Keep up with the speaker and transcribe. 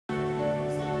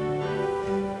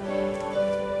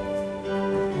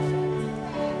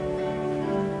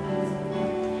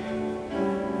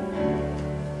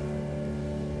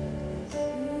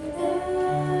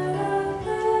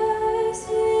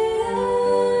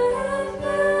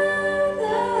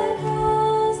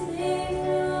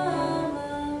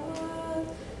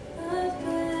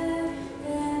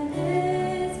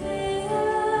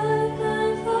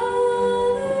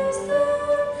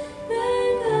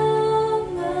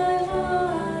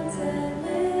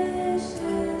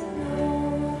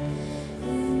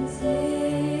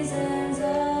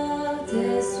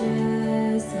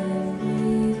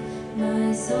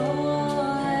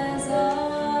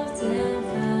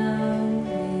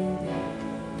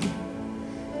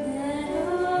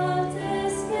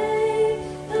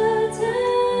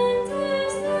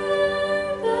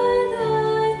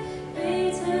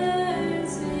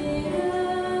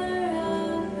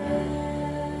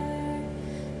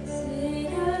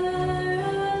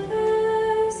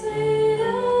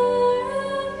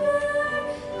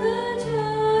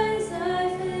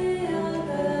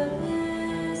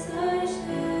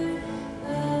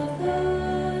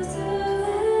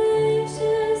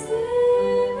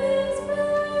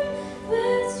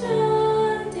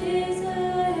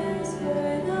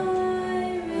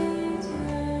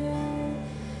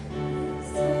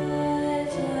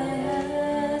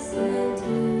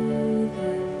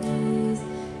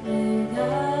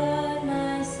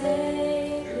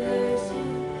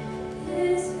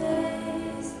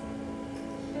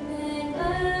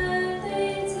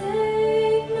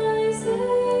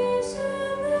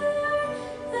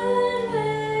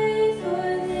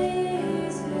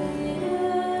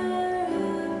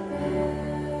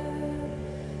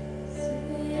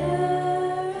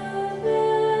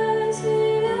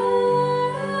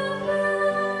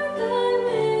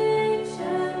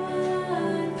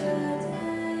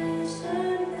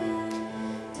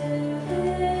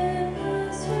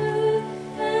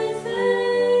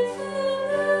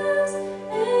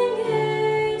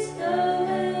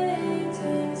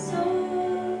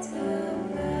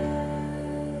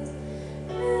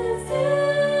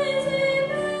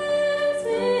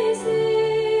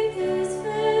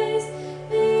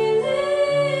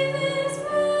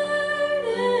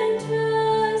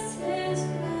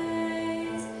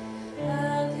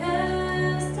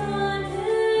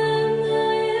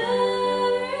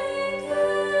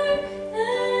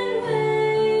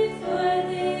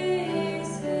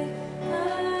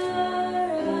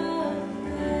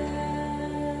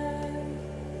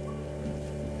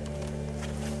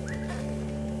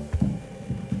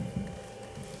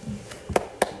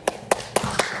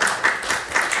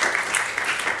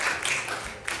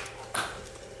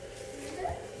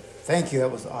Thank you.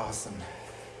 That was awesome.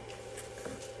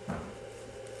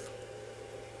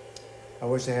 I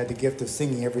wish I had the gift of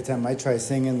singing. Every time I try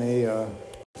singing, they...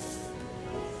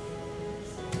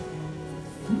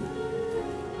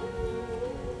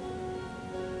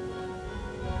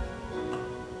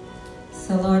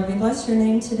 So, Lord, we bless your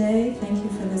name today. Thank you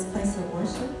for this place of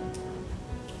worship.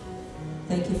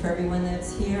 Thank you for everyone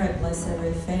that's here. I bless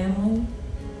every family.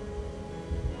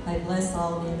 I bless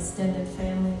all the extended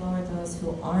family, Lord, those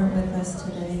who aren't with us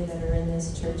today that are in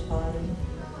this church body,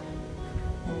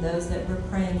 and those that we're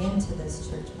praying into this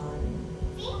church body.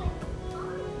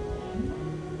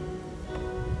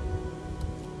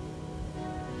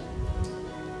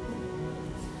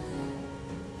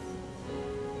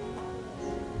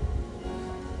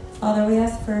 Father, we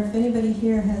ask for if anybody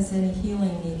here has any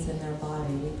healing needs in their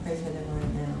body, we pray for them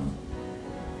right now.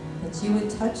 That you would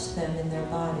touch them in their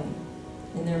body,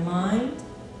 in their mind,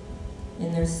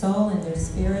 in their soul, in their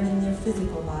spirit, in their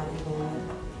physical body, Lord.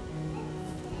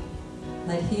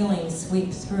 Let healing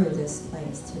sweep through this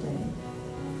place today.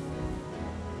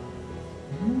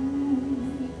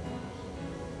 And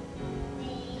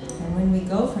when we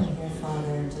go from here,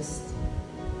 Father, just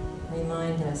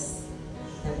remind us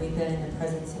that we've been in the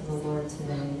presence of the Lord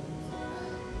today.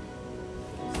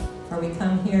 For we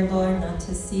come here, Lord, not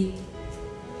to seek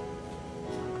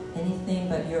anything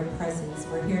but your presence.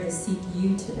 We're here to seek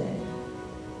you today.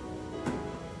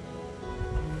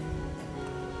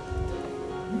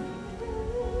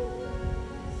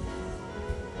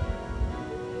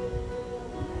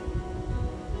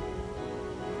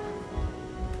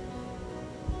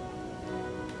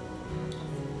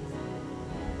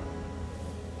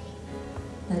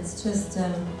 Let's just,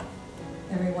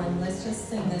 everyone, let's just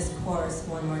sing this chorus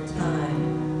one more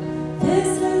time.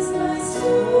 This is my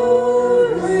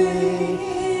story,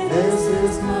 this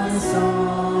is my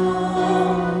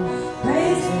song,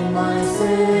 praising my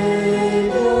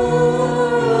Savior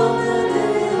all the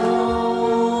day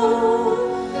long.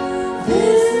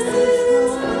 This is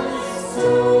my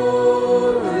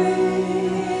story,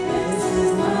 this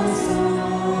is my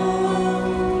song,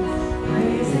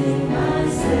 praising my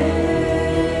Savior.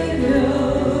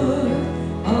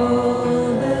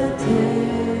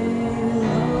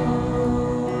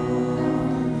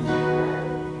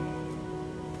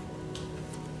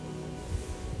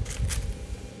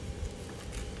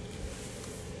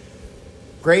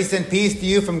 Grace and peace to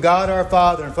you from God our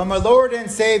Father and from our Lord and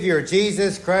Savior,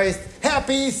 Jesus Christ.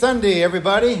 Happy Sunday,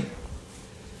 everybody.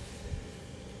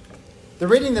 The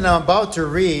reading that I'm about to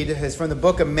read is from the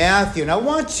book of Matthew, and I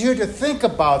want you to think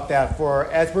about that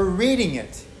as we're reading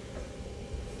it.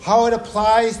 How it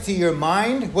applies to your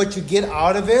mind, what you get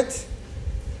out of it.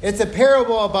 It's a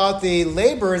parable about the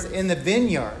laborers in the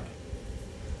vineyard.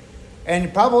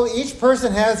 And probably each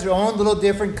person has their own little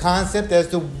different concept as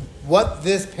to what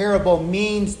this parable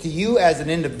means to you as an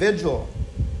individual.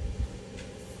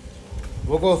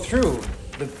 We'll go through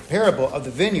the parable of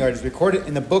the vineyard. It's recorded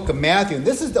in the book of Matthew. And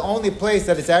this is the only place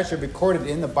that it's actually recorded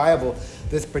in the Bible,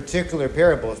 this particular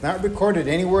parable. It's not recorded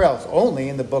anywhere else, only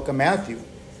in the book of Matthew.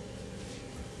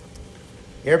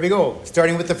 Here we go,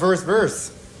 starting with the first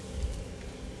verse.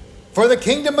 For the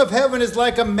kingdom of heaven is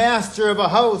like a master of a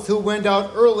house who went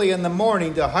out early in the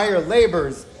morning to hire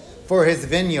laborers for his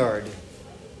vineyard.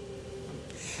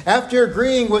 After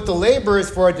agreeing with the laborers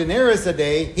for a denarius a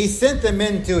day, he sent them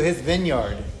into his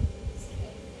vineyard.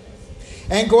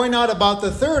 And going out about the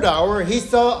third hour, he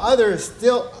saw others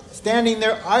still standing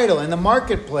there idle in the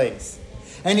marketplace.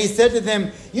 And he said to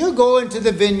them, you go into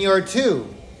the vineyard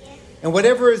too, and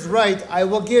whatever is right I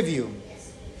will give you.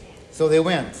 So they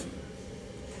went.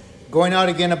 Going out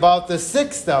again about the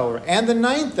 6th hour and the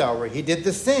 9th hour, he did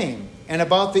the same. And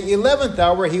about the 11th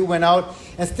hour, he went out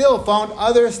and still found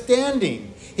others standing.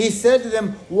 He said to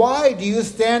them, why do you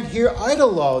stand here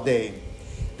idle all day?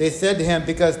 They said to him,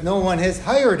 because no one has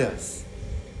hired us.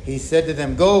 He said to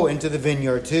them, go into the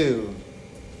vineyard too.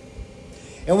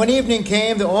 And when evening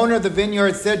came, the owner of the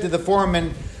vineyard said to the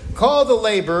foreman, call the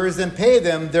laborers and pay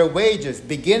them their wages,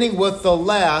 beginning with the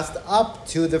last up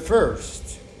to the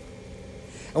first.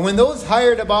 And when those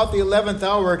hired about the 11th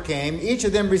hour came, each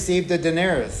of them received a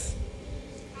denarius.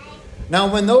 Now,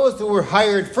 when those who were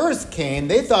hired first came,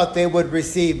 they thought they would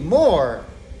receive more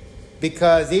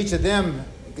because each of them,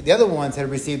 the other ones,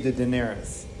 had received a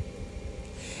denarius.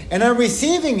 And on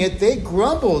receiving it, they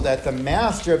grumbled at the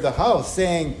master of the house,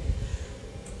 saying,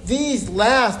 these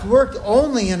last worked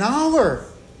only an hour,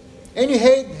 and you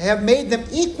have made them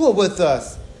equal with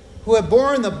us, who have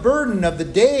borne the burden of the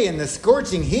day and the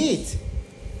scorching heat.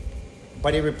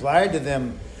 But he replied to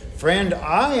them, friend,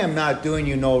 I am not doing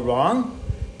you no wrong.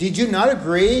 Did you not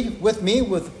agree with me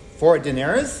for a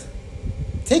denarius?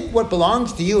 Take what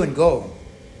belongs to you and go.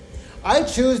 I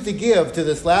choose to give to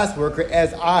this last worker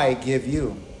as I give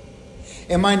you.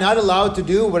 Am I not allowed to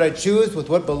do what I choose with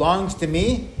what belongs to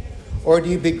me? Or do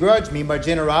you begrudge me my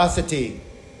generosity?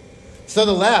 So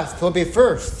the last will be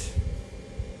first,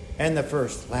 and the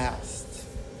first last.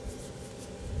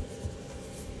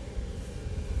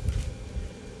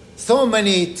 So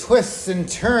many twists and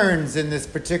turns in this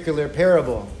particular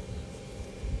parable.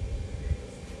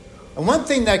 And one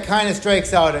thing that kind of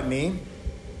strikes out at me,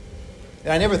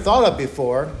 that I never thought of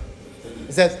before,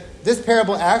 is that this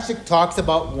parable actually talks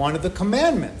about one of the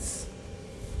commandments.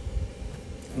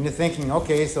 And you're thinking,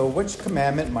 okay, so which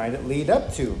commandment might it lead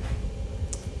up to?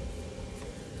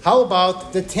 How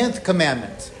about the 10th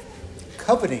commandment?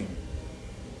 Coveting.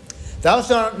 Thou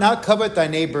shalt not covet thy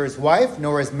neighbor's wife,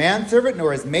 nor his manservant,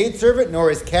 nor his maidservant, nor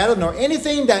his cattle, nor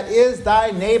anything that is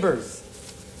thy neighbor's.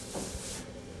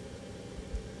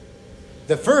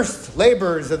 The first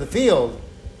laborers of the field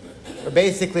are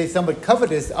basically somewhat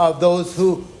covetous of those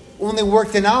who only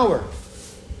worked an hour,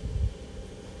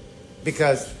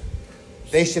 because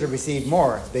they should have received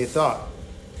more, they thought.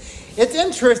 It's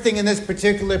interesting in this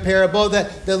particular parable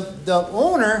that the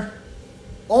owner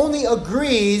only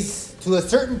agrees to a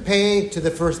certain pay to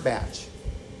the first batch.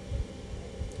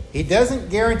 He doesn't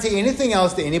guarantee anything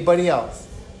else to anybody else.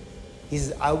 He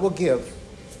says, I will give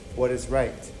what is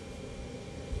right.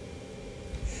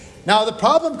 Now, the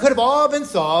problem could have all been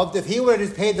solved if he would have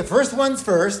just paid the first ones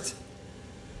first,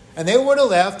 and they would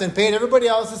have left and paid everybody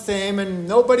else the same, and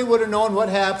nobody would have known what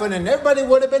happened, and everybody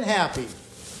would have been happy.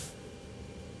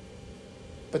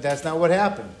 But that's not what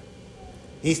happened.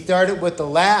 He started with the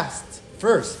last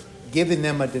first, giving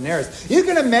them a denarius. You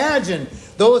can imagine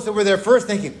those that were there first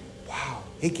thinking, wow,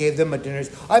 he gave them a denarius.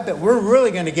 I bet we're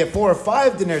really going to get 4 or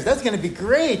 5 denarius. That's going to be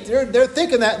great. They're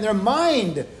thinking that in their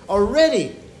mind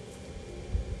already.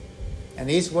 And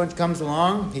each one comes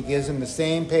along, he gives them the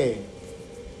same pay.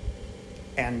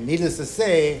 And needless to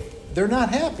say, they're not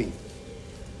happy.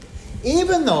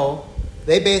 Even though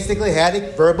they basically had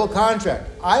a verbal contract.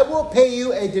 I will pay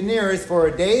you a denarius for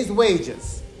a day's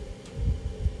wages.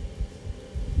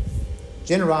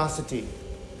 Generosity.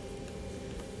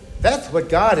 That's what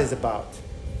God is about.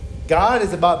 God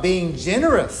is about being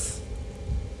generous.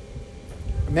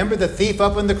 Remember the thief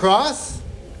up on the cross?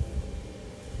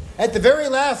 At the very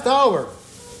last hour,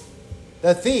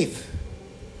 the thief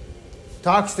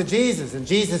talks to Jesus, and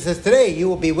Jesus says, today you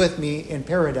will be with me in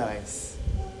paradise.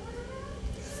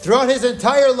 Throughout his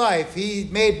entire life, he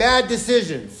made bad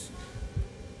decisions.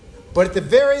 But at the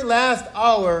very last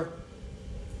hour,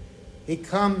 he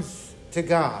comes to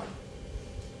God,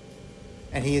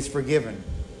 and he is forgiven,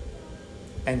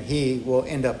 and he will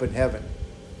end up in heaven.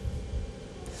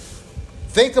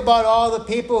 Think about all the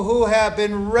people who have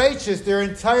been righteous their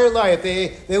entire life.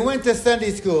 They went to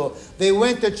Sunday school. They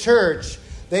went to church.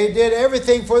 They did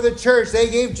everything for the church. They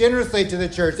gave generously to the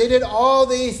church. They did all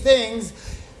these things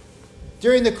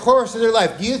during the course of their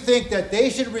life. Do you think that they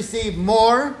should receive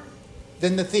more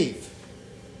than the thief?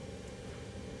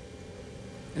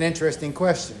 An interesting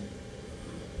question.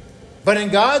 But in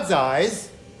God's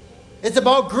eyes, it's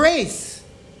about grace.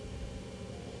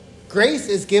 Grace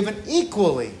is given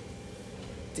equally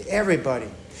to everybody.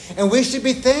 And we should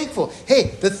be thankful.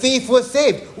 Hey, the thief was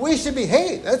saved. We should be,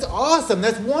 hey, that's awesome.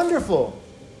 That's wonderful.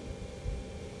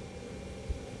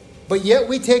 But yet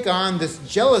we take on this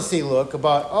jealousy look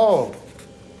about, oh,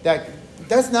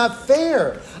 that's not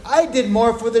fair. I did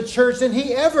more for the church than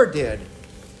he ever did.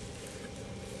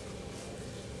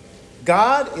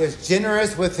 God is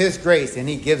generous with his grace, and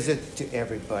he gives it to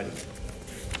everybody.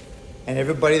 And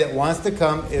everybody that wants to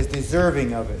come is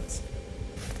deserving of it.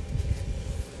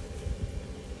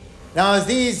 Now, as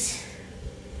these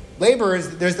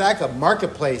laborers, there's like a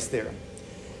marketplace there.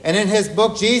 And in his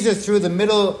book, Jesus Through the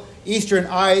Middle Eastern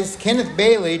Eyes, Kenneth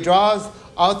Bailey draws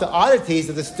out the oddities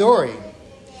of the story.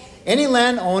 Any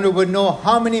landowner would know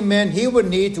how many men he would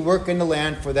need to work in the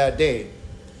land for that day.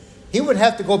 He would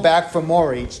have to go back for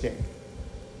more each day.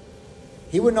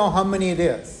 He would know how many it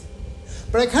is.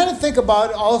 But I kind of think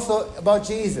about it also about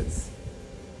Jesus.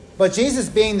 But Jesus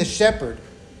being the shepherd,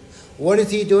 what is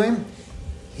he doing?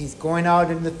 He's going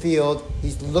out in the field.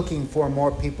 He's looking for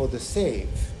more people to save.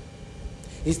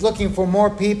 He's looking for more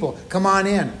people. Come on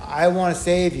in. I want to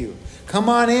save you. Come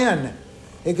on in.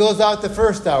 It goes out the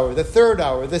first hour, the third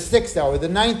hour, the 6th hour, the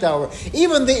 9th hour,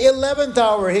 even the 11th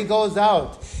hour he goes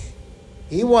out.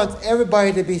 He wants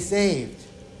everybody to be saved.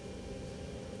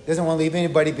 Doesn't want to leave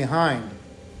anybody behind.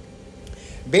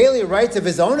 Bailey writes of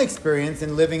his own experience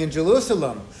in living in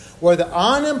Jerusalem, where the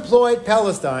unemployed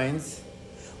Palestinians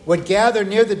would gather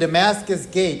near the Damascus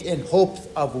gate in hopes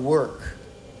of work.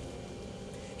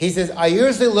 He says, I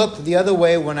usually look the other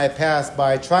way when I pass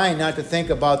by, trying not to think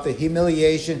about the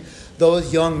humiliation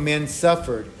those young men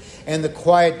suffered and the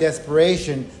quiet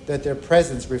desperation that their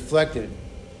presence reflected,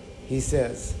 he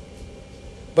says.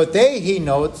 But they, he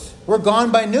notes, were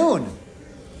gone by noon.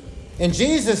 In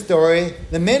Jesus' story,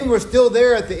 the men were still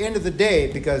there at the end of the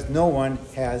day because no one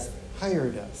has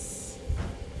hired us.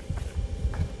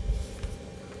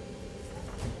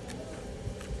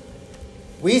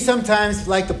 We sometimes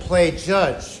like to play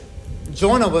judge.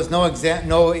 Jonah was no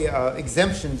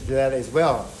exemption to that as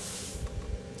well.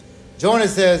 Jonah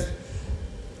says,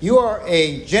 you are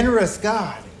a generous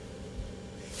God.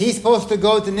 He's supposed to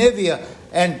go to Nineveh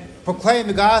and proclaim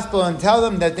the gospel and tell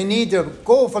them that they need to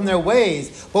go from their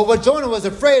ways. But what Jonah was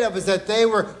afraid of is that they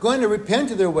were going to repent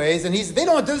of their ways, and he said, they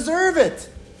don't deserve it.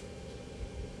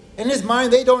 In his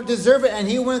mind, they don't deserve it, and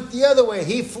he went the other way.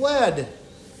 He fled.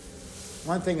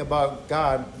 One thing about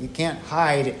God, you can't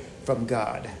hide from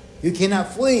God. You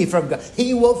cannot flee from God.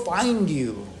 He will find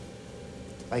you.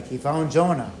 Like he found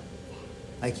Jonah.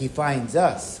 Like he finds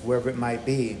us, wherever it might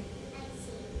be.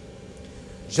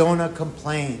 Jonah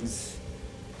complains.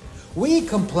 We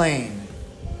complain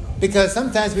because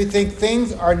sometimes we think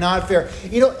things are not fair.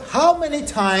 You know, how many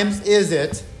times is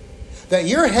it that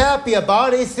you're happy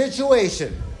about a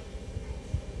situation,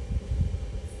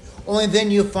 only then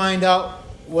you find out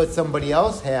what somebody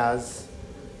else has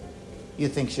you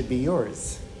think should be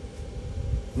yours?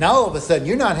 Now all of a sudden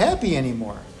you're not happy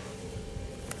anymore.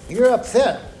 You're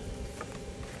upset.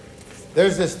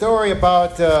 There's a story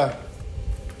about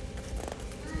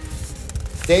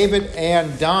David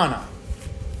and Donna.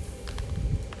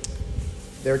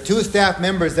 There are two staff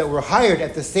members that were hired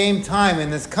at the same time in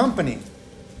this company.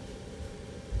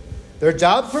 Their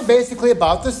jobs were basically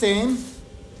about the same.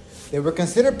 They were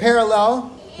considered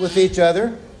parallel with each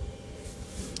other.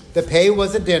 The pay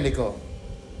was identical.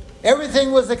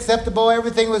 Everything was acceptable.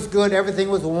 Everything was good. Everything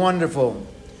was wonderful.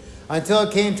 Until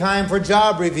it came time for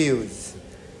job reviews.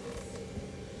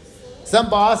 Some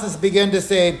bosses began to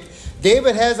say,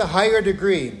 David has a higher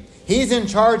degree. He's in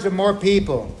charge of more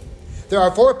people. There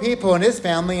are 4 people in his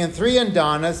family and 3 in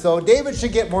Donna, so David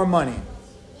should get more money.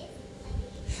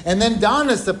 And then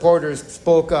Donna's supporters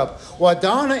spoke up. Well,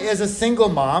 Donna is a single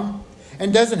mom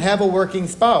and doesn't have a working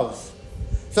spouse,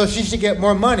 so she should get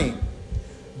more money.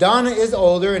 Donna is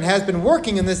older and has been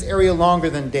working in this area longer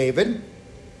than David.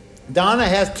 Donna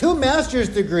has 2 master's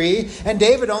degrees and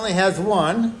David only has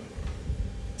 1,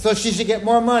 so she should get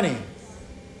more money.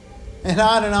 And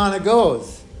on it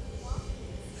goes.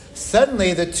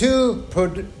 Suddenly, the 2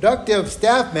 productive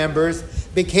staff members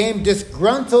became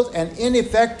disgruntled and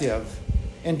ineffective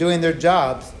in doing their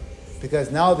jobs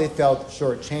because now they felt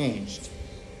shortchanged.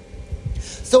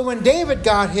 So when David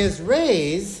got his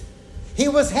raise, he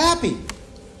was happy.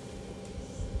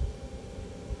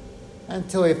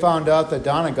 Until he found out that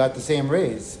Donna got the same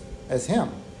raise as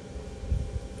him.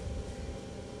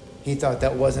 He thought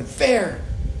that wasn't fair.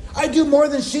 I do more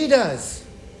than she does.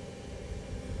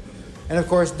 And of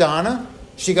course, Donna,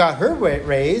 she got her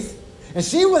raise, and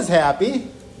she was happy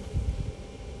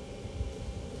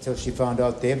until she found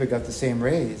out David got the same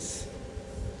raise.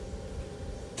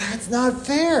 That's not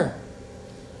fair.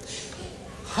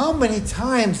 How many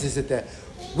times is it that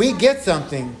we get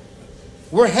something,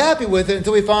 we're happy with it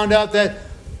until we found out that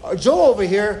Joe over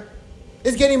here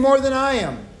is getting more than I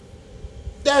am?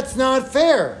 That's not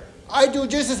fair. I do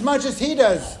just as much as he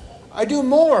does. I do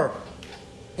more.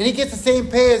 And he gets the same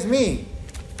pay as me.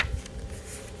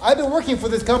 I've been working for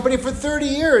this company for 30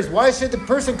 years. Why should the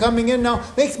person coming in now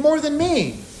makes more than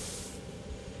me?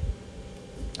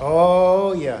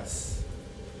 Oh, yes.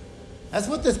 That's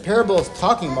what this parable is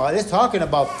talking about. It's talking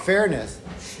about fairness.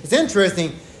 It's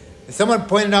interesting. Someone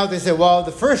pointed out, they said, well,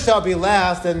 the first shall be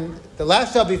last, and the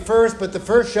last shall be first, but the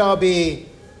first shall be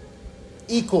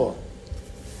equal.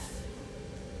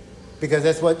 Because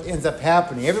that's what ends up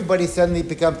happening. Everybody suddenly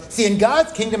becomes... See, in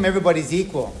God's kingdom, everybody's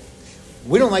equal.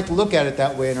 We don't like to look at it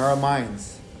that way in our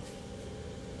minds.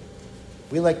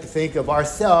 We like to think of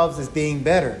ourselves as being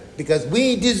better because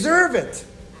we deserve it.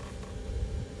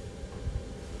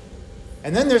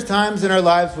 And then there's times in our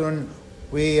lives when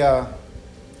we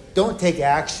don't take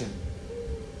action.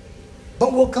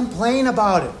 But we'll complain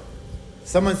about it.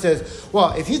 Someone says,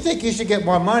 well, if you think you should get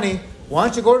more money, why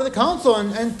don't you go to the council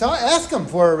and ask them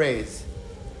for a raise?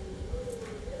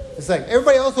 It's like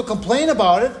everybody else will complain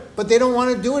about it, but they don't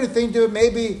want to do anything to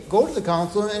maybe go to the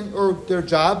council or their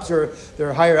jobs or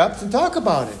their higher ups and talk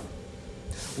about it.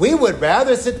 We would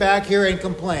rather sit back here and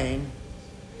complain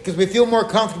because we feel more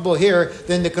comfortable here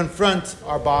than to confront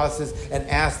our bosses and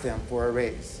ask them for a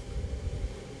raise.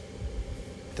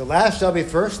 The last shall be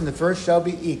first and the first shall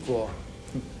be equal.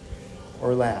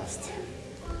 or last.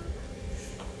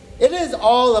 It is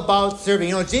all about serving.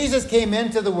 You know, Jesus came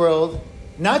into the world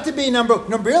not to be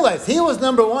realize he was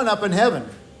number one up in heaven.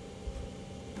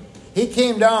 He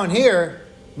came down here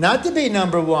not to be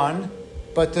number one,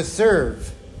 but to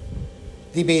serve,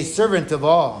 to be a servant of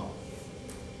all.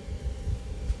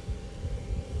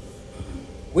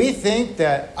 We think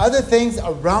that other things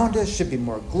around us should be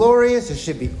more glorious, it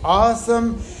should be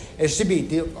awesome, it should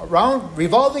be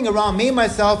revolving around me,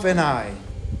 myself, and I.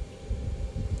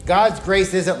 God's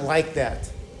grace isn't like that.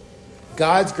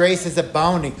 God's grace is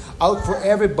abounding, out for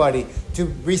everybody to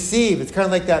receive. It's kind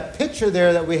of like that picture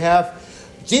there that we have.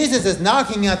 Jesus is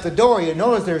knocking at the door. You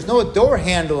notice there's no door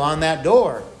handle on that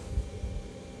door.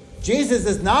 Jesus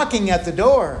is knocking at the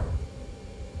door.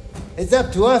 It's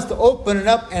up to us to open it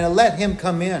up and let him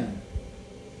come in.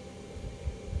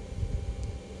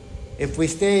 If we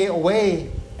stay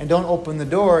away and don't open the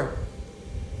door,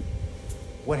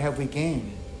 what have we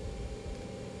gained?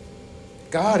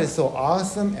 God is so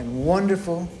awesome and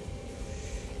wonderful.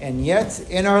 And yet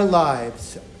in our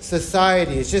lives,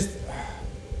 society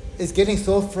is getting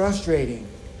so frustrating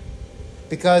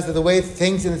because of the way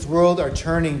things in this world are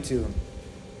turning to.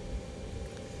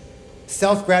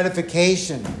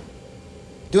 Self-gratification.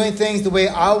 Doing things the way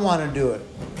I want to do it.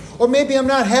 Or maybe I'm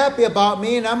not happy about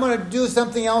me and I'm going to do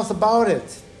something else about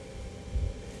it.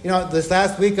 You know, this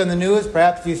last week on the news,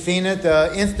 perhaps you've seen it,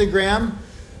 Instagram,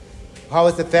 how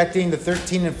it's affecting the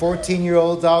 13 and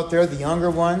 14-year-olds out there, the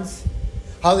younger ones.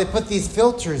 How they put these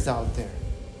filters out there.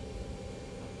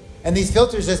 And these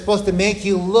filters are supposed to make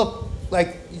you look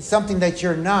like something that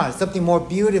you're not, something more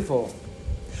beautiful.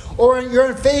 Or you're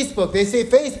on Facebook. They say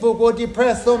Facebook will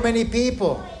depress so many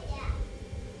people.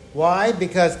 Why?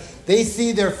 Because they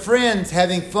see their friends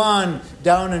having fun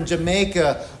down in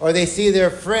Jamaica, or they see their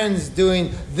friends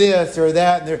doing this or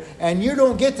that, and you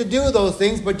don't get to do those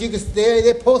things, but you can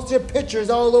they post their pictures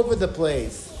all over the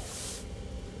place.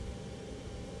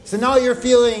 So now you're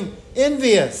feeling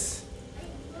envious,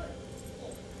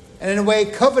 and in a way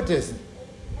covetous,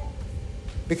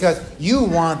 because you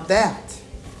want that.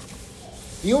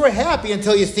 You were happy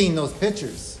until you seen those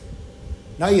pictures.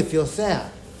 Now you feel sad.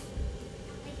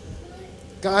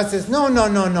 God says,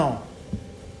 no.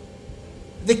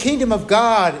 The kingdom of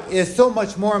God is so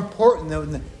much more important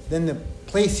than the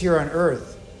place here on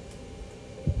earth.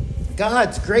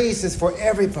 God's grace is for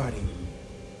everybody.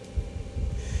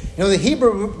 You know, the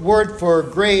Hebrew word for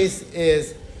grace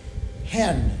is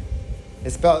hen.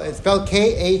 It's spelled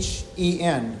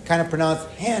K-H-E-N, kind of pronounced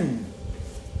hen.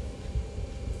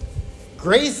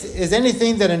 Grace is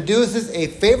anything that induces a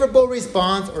favorable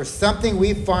response or something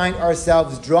we find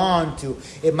ourselves drawn to.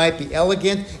 It might be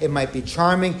elegant, it might be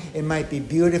charming, it might be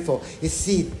beautiful. You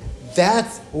see,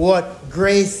 that's what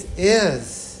grace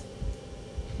is.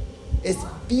 It's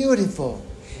beautiful.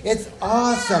 It's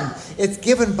awesome. It's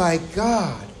given by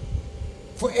God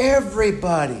for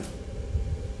everybody.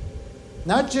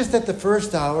 Not just at the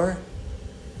first hour,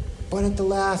 but at the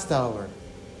last hour.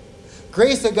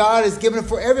 Grace of God is given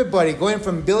for everybody, going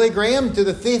from Billy Graham to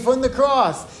the thief on the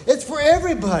cross. It's for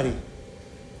everybody.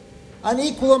 On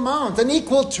equal amounts, on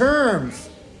equal terms.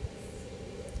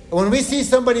 When we see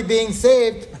somebody being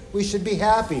saved, we should be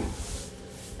happy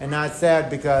and not sad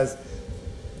because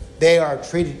they are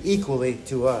treated equally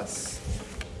to us.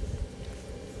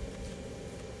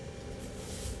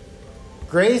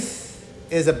 Grace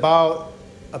is about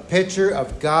a picture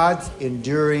of God's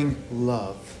enduring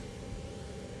love.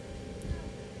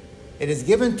 It is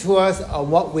given to us on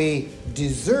what we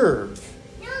deserve,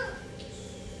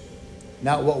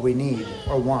 not what we need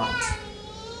or want.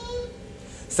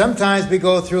 Sometimes we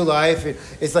go through life,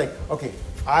 it's like, okay,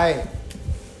 I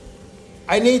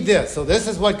need this, so this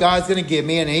is what God's going to give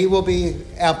me, and He will be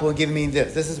ample in giving me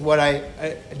this. This is what I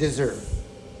deserve.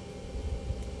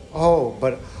 Oh,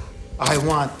 but I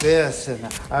want this, and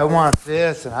I want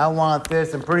this, and I want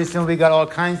this, and pretty soon we got all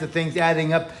kinds of things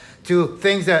adding up to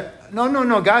things that,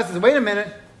 no. God says, wait a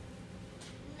minute.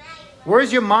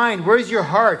 Where's your mind? Where's your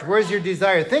heart? Where's your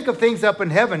desire? Think of things up in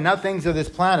heaven, not things of this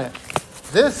planet.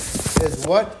 This is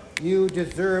what you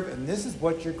deserve, and this is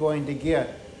what you're going to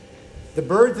get. The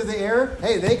birds of the air,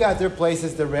 hey, they got their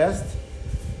places to rest.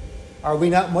 Are we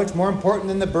not much more important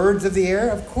than the birds of the air?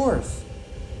 Of course.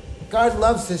 God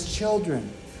loves His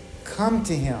children. Come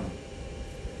to Him.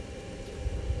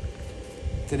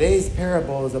 Today's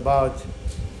parable is about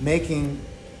making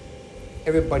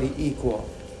everybody equal.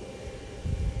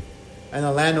 And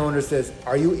the landowner says,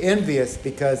 are you envious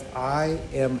because I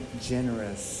am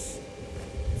generous?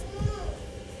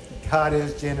 God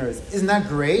is generous. Isn't that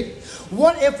great?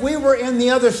 What if we were in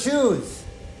the other shoes?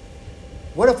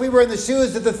 What if we were in the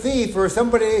shoes of the thief or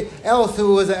somebody else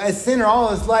who was a sinner all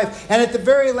his life and at the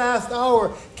very last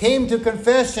hour came to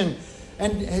confession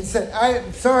and said,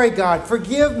 I'm sorry, God,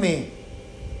 forgive me.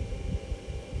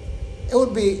 It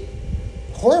would be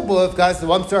horrible if God said,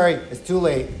 well, I'm sorry, it's too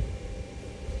late.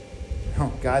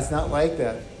 No, God's not like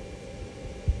that.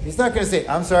 He's not going to say,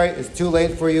 I'm sorry, it's too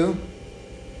late for you.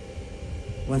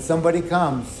 When somebody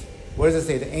comes, what does it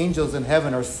say? The angels in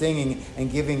heaven are singing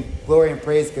and giving glory and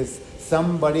praise because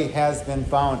somebody has been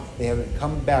found. They have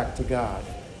come back to God.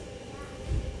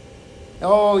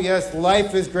 Oh, yes,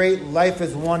 life is great. Life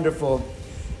is wonderful.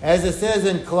 As it says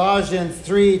in Colossians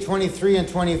 3:23 and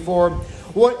 24,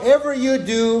 whatever you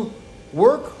do,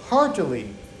 work heartily,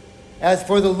 as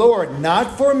for the Lord,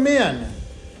 not for men,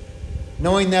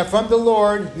 knowing that from the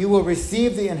Lord you will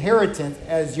receive the inheritance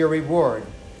as your reward.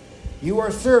 You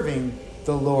are serving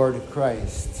the Lord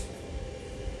Christ.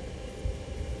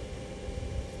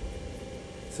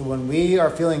 So when we are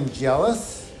feeling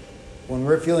jealous, when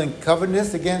we're feeling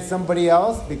covetous against somebody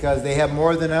else because they have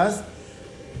more than us,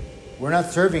 we're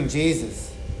not serving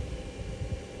Jesus.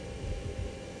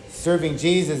 Serving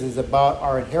Jesus is about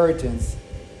our inheritance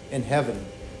in heaven,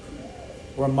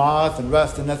 where moth and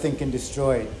rust and nothing can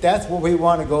destroy. That's where we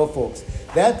want to go, folks.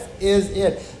 That is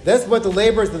it. That's what the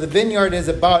laborers of the vineyard is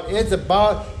about. It's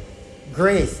about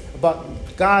grace, about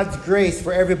God's grace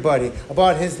for everybody,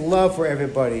 about His love for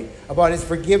everybody, about His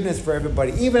forgiveness for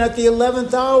everybody. Even at the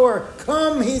 11th hour,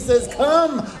 come, He says,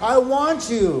 come, I want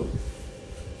you.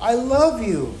 I love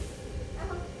you.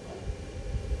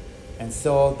 And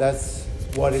so that's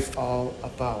what it's all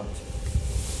about.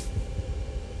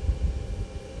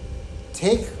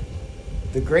 Take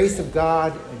the grace of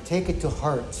God and take it to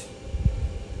heart.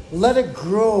 Let it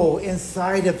grow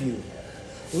inside of you.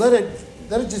 Let it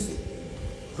just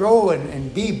grow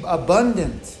and be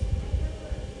abundant.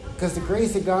 Because the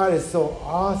grace of God is so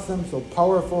awesome, so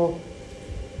powerful.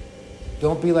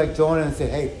 Don't be like Jonah and say,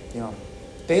 hey,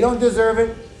 they don't deserve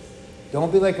it.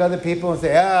 Don't be like other people and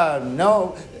say,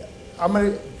 no,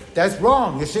 that's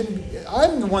wrong. You shouldn't.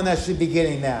 I'm the one that should be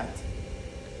getting that.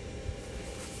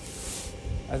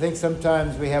 I think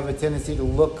sometimes we have a tendency to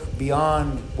look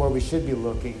beyond where we should be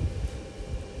looking.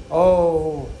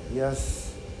 Oh,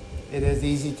 yes, it is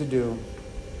easy to do.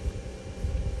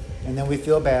 And then we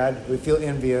feel bad. We feel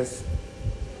envious.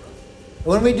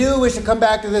 When we do, we should come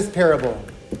back to this parable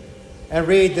and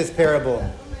read this parable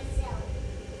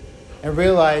and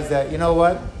realize that, you know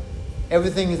what?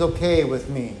 Everything is okay with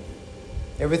me.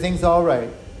 Everything's all right.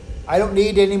 I don't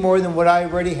need any more than what I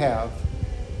already have.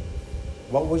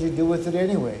 What would you do with it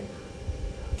anyway?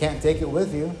 Can't take it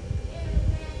with you.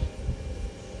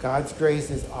 God's grace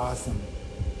is awesome.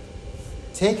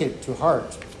 Take it to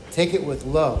heart. Take it with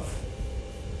love.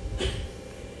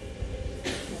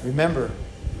 Remember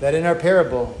that in our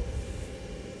parable,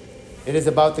 it is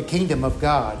about the kingdom of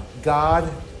God. God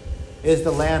is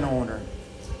the landowner.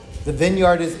 The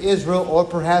vineyard is Israel, or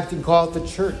perhaps you can call it the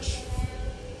church.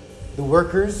 The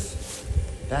workers,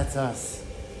 that's us.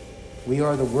 We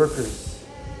are the workers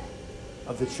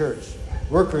of the church.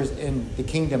 Workers in the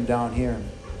kingdom down here.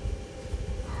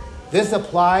 This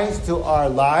applies to our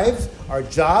lives, our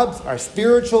jobs, our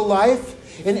spiritual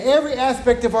life, in every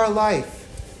aspect of our life.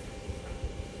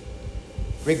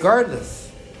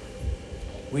 Regardless,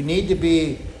 we need to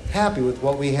be happy with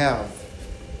what we have.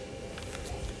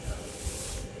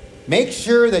 Make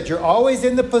sure that you're always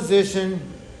in the position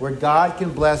where God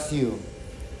can bless you.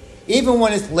 Even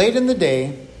when it's late in the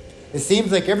day, it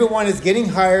seems like everyone is getting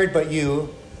hired but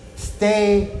you,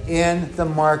 stay in the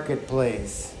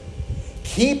marketplace.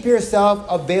 Keep yourself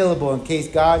available in case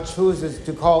God chooses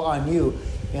to call on you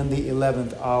in the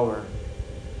 11th hour.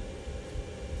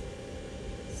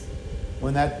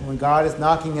 When God is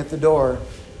knocking at the door,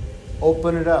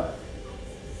 open it up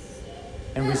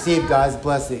and receive God's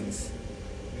blessings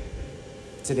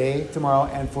today,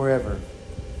 tomorrow, and forever.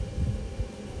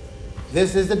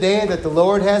 This is the day that the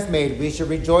Lord has made. We should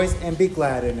rejoice and be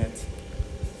glad in it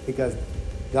because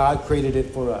God created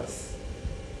it for us.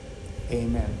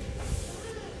 Amen.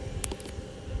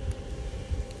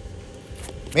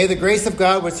 May the grace of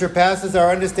God, which surpasses our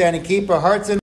understanding, keep our hearts and